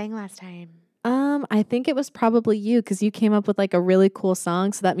remember who sang last time. I think it was probably you because you came up with like a really cool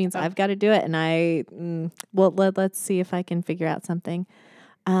song. So that means I've got to do it. And let's see if I can figure out something.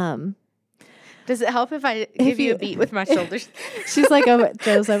 Does it help if I give you a beat with my shoulders? She's like,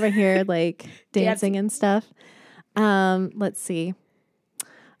 Joe's over here like dancing and stuff. Let's see.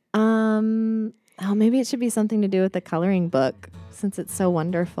 Maybe it should be something to do with the coloring book since it's so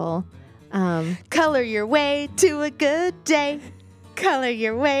wonderful. Color your way to a good day. Color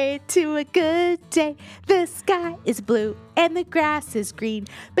your way to a good day. The sky is blue and the grass is green,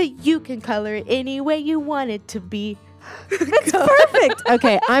 but you can color it any way you want it to be. It's perfect.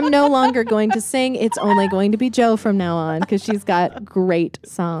 Okay, I'm no longer going to sing. It's only going to be Joe from now on because she's got great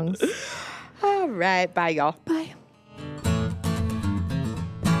songs. All right. Bye, y'all. Bye.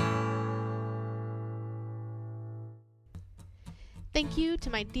 Thank you to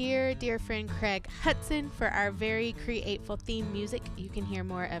my dear, dear friend Craig Hudson for our very createful theme music. You can hear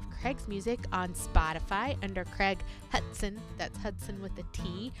more of Craig's music on Spotify under Craig Hudson. That's Hudson with a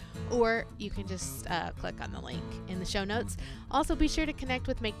T. Or you can just click on the link in the show notes. Also, be sure to connect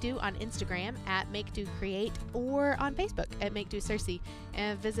with Make Do on Instagram at Make Do Create or on Facebook at Make Do Cersei.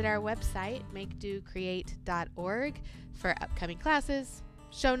 And visit our website, makedocreate.org, for upcoming classes,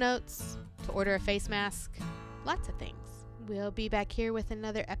 show notes, to order a face mask, lots of things. We'll be back here with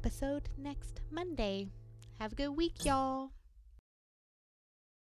another episode next Monday. Have a good week, y'all.